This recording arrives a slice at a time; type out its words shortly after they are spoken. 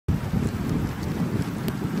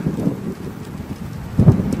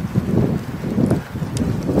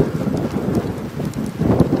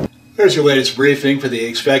Here's your latest briefing for the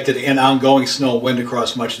expected and ongoing snow and wind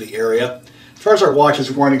across much of the area. As far as our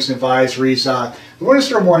watches, warnings, and advisories, the winter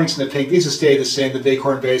storm warnings in the pink, these have stayed the same, the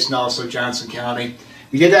Bighorn Basin and also Johnson County.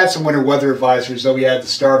 We did add some winter weather advisories, though. We had the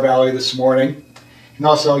Star Valley this morning. And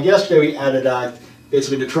also yesterday we added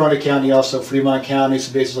basically Natrona County, also Fremont County,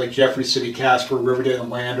 so places like Jeffrey City, Casper, Riverton, and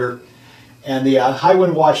Lander. And the high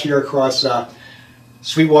wind watch here across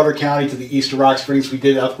Sweetwater County to the east of Rock Springs, we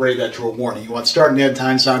did upgrade that to a warning. You want start and end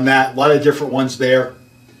times on that. A lot of different ones there.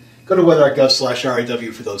 Go to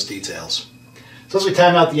weather.gov/REW for those details. So as we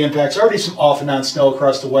time out the impacts, already some off and on snow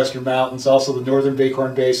across the western mountains, also the northern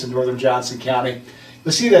Bighorn Basin, northern Johnson County.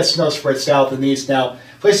 You'll see that snow spread south and east now.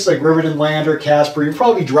 Places like Riverton, Lander, Casper, you'll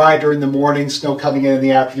probably be dry during the morning, snow coming in the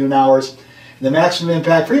afternoon hours. And the maximum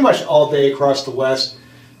impact pretty much all day across the west.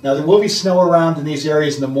 Now there will be snow around in these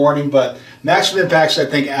areas in the morning, but maximum impacts I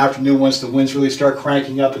think afternoon once the winds really start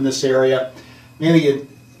cranking up in this area. Mainly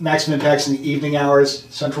maximum impacts in the evening hours.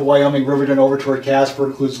 Central Wyoming, Riverton over toward Casper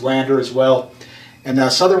includes Lander as well.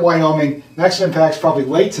 And southern Wyoming, maximum impacts probably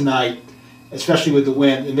late tonight, especially with the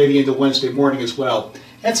wind, and maybe into Wednesday morning as well.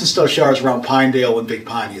 And some snow showers around Pinedale and Big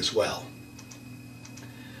Piney as well.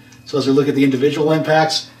 So as we look at the individual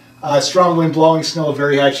impacts, strong wind blowing snow, a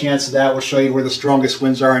very high chance of that. We'll show you where the strongest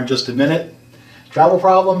winds are in just a minute. Travel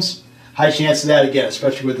problems, high chance of that again,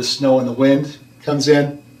 especially with the snow and the wind comes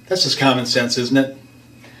in. That's just common sense, isn't it?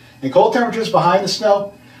 And cold temperatures behind the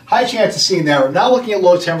snow, high chance of seeing that. We're not looking at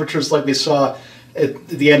low temperatures like we saw at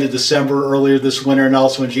the end of December, earlier this winter, and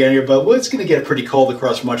also in January, but it's going to get pretty cold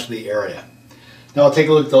across much of the area. Now I'll take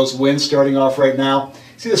a look at those winds starting off right now.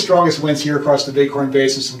 See the strongest winds here across the Bighorn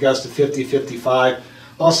Basin, some gusts to 50, 55.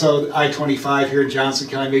 Also I-25 here in Johnson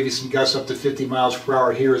County, maybe some gusts up to 50 miles per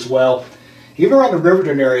hour here as well. Even around the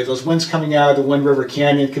Riverton area, those winds coming out of the Wind River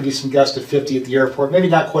Canyon, could be some gusts to 50 at the airport, maybe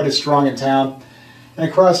not quite as strong in town. And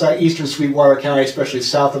across eastern Sweetwater County, especially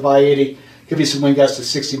south of I-80, could be some wind gusts to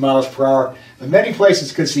 60 miles per hour. But many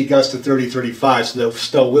places could see gusts to 30, 35, so the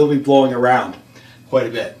snow will be blowing around quite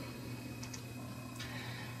a bit.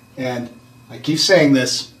 And I keep saying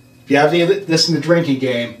this, if you have any of this in the drinking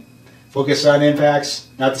game, focus on impacts,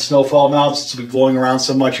 not the snowfall amounts. It's will be blowing around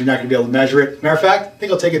so much you're not going to be able to measure it. Matter of fact, I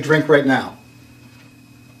think I'll take a drink right now.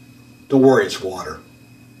 Don't worry, it's water.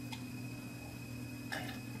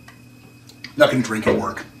 Not going to drink at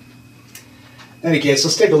work. In any case,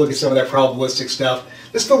 let's take a look at some of that probabilistic stuff.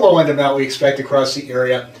 This is the low end of what we expect across the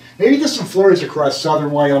area. Maybe just some flurries across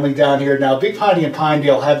southern Wyoming down here. Now, Big Piney and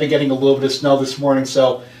Pinedale have been getting a little bit of snow this morning,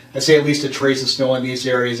 so I'd say at least a trace of snow in these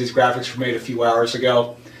areas. These graphics were made a few hours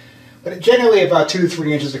ago. But generally about 2 to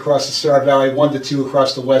 3 inches across the Star Valley, 1 to 2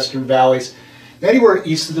 across the western valleys. Anywhere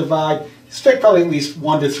east of the Divide, expect probably at least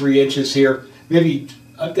 1 to 3 inches here. Maybe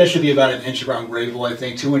that should be about an inch around Grayville, I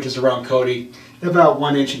think, 2 inches around Cody, and about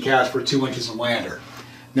 1 inch in Casper, 2 inches in Lander.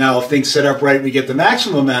 Now, if things set up right, we get the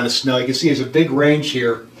maximum amount of snow. You can see there's a big range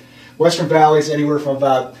here. Western valleys anywhere from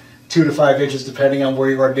about 2 to 5 inches, depending on where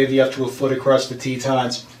you are, maybe up to a foot across the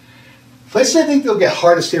Tetons. Places I think they'll get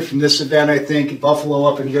hardest hit from this event, I think, Buffalo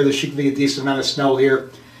up in here, there should be a decent amount of snow here.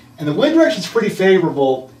 And the wind direction is pretty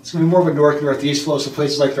favorable. It's going to be more of a north-northeast flow, so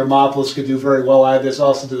places like Thermopolis could do very well out of this.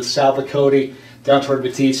 Also to the south of Cody, down toward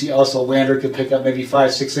Batiste. Also Lander could pick up maybe 5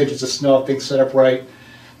 to 6 inches of snow if things set up right.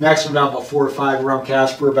 Maximum amount about 4 to 5 around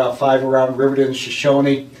Casper, about 5 around Riverton and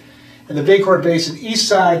Shoshone. And the Bighorn Basin, east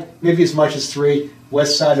side, maybe as much as 3.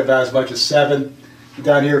 West side about as much as 7.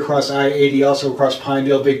 Down here across I-80, also across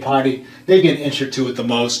Pinedale, Big Piney, maybe an inch or 2 at the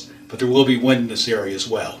most, but there will be wind in this area as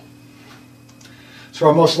well. So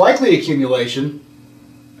our most likely accumulation,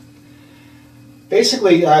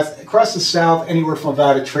 basically across the south, anywhere from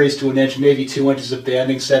about a trace to an inch, maybe 2 inches of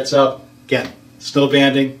banding sets up. Again, snow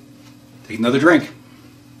banding. Take another drink.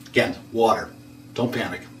 Again, water. Don't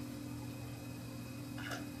panic.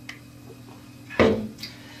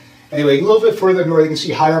 Anyway, a little bit further north, you can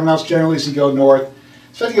see higher amounts generally as you go north.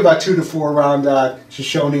 So I think about 2 to 4 around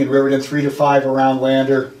Shoshone and Riverton, 3 to 5 around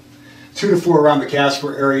Lander, 2 to 4 around the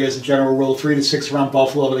Casper area as a general rule, 3 to 6 around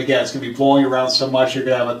Buffalo, but again, it's going to be blowing around so much you're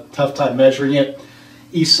going to have a tough time measuring it.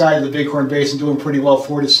 East side of the Bighorn Basin doing pretty well,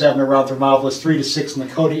 4 to 7 around Thermopolis, 3 to 6 in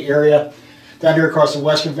the Cody area. Down here across the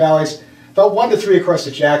western valleys, about 1 to 3 across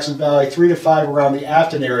the Jackson Valley, 3 to 5 around the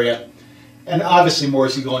Afton area, and obviously more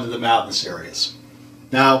as you go into the mountainous areas.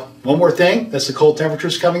 Now, one more thing, that's the cold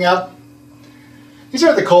temperatures coming out. These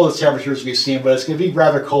aren't the coldest temperatures we've seen, but it's going to be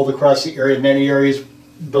rather cold across the area, many areas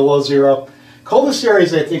below 0. Coldest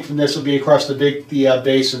areas, I think, from this will be across the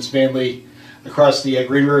basins, mainly across the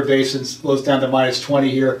Green River basins, blows down to minus 20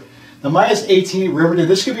 here. Now, minus 18 at Riverton,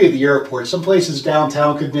 this could be at the airport. Some places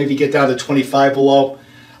downtown could maybe get down to 25 below.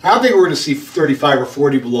 I don't think we're going to see 35 or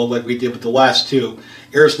 40 below like we did with the last two.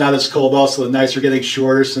 Air's not as cold. Also, the nights are getting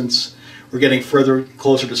shorter since we're getting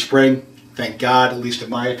closer to spring. Thank God, at least in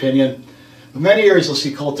my opinion. In many areas you'll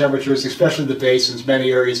see cold temperatures, especially the basins.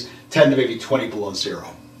 Many areas 10 to maybe 20 below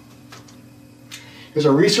zero. Here's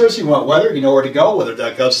our resource. You want weather, you know where to go,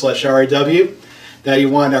 weather.gov/RIW. Now you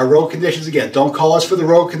want our road conditions. Again, don't call us for the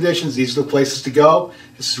road conditions. These are the places to go.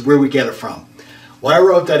 This is where we get it from.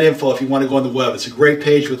 Wyroad.info if you want to go on the web. It's a great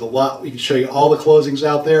page with a lot. We can show you all the closings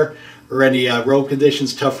out there or any road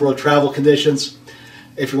conditions, tough road travel conditions.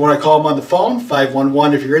 If you want to call them on the phone,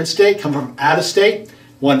 511 if you're in state, come from out of state,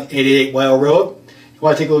 188 Road. If you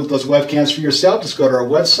want to take a look at those webcams for yourself, just go to our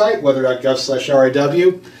website,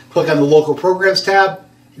 weather.gov/RIW. Click on the local programs tab.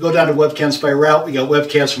 You go down to webcams by route. We got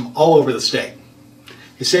webcams from all over the state.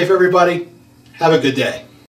 Be safe, everybody. Have a good day.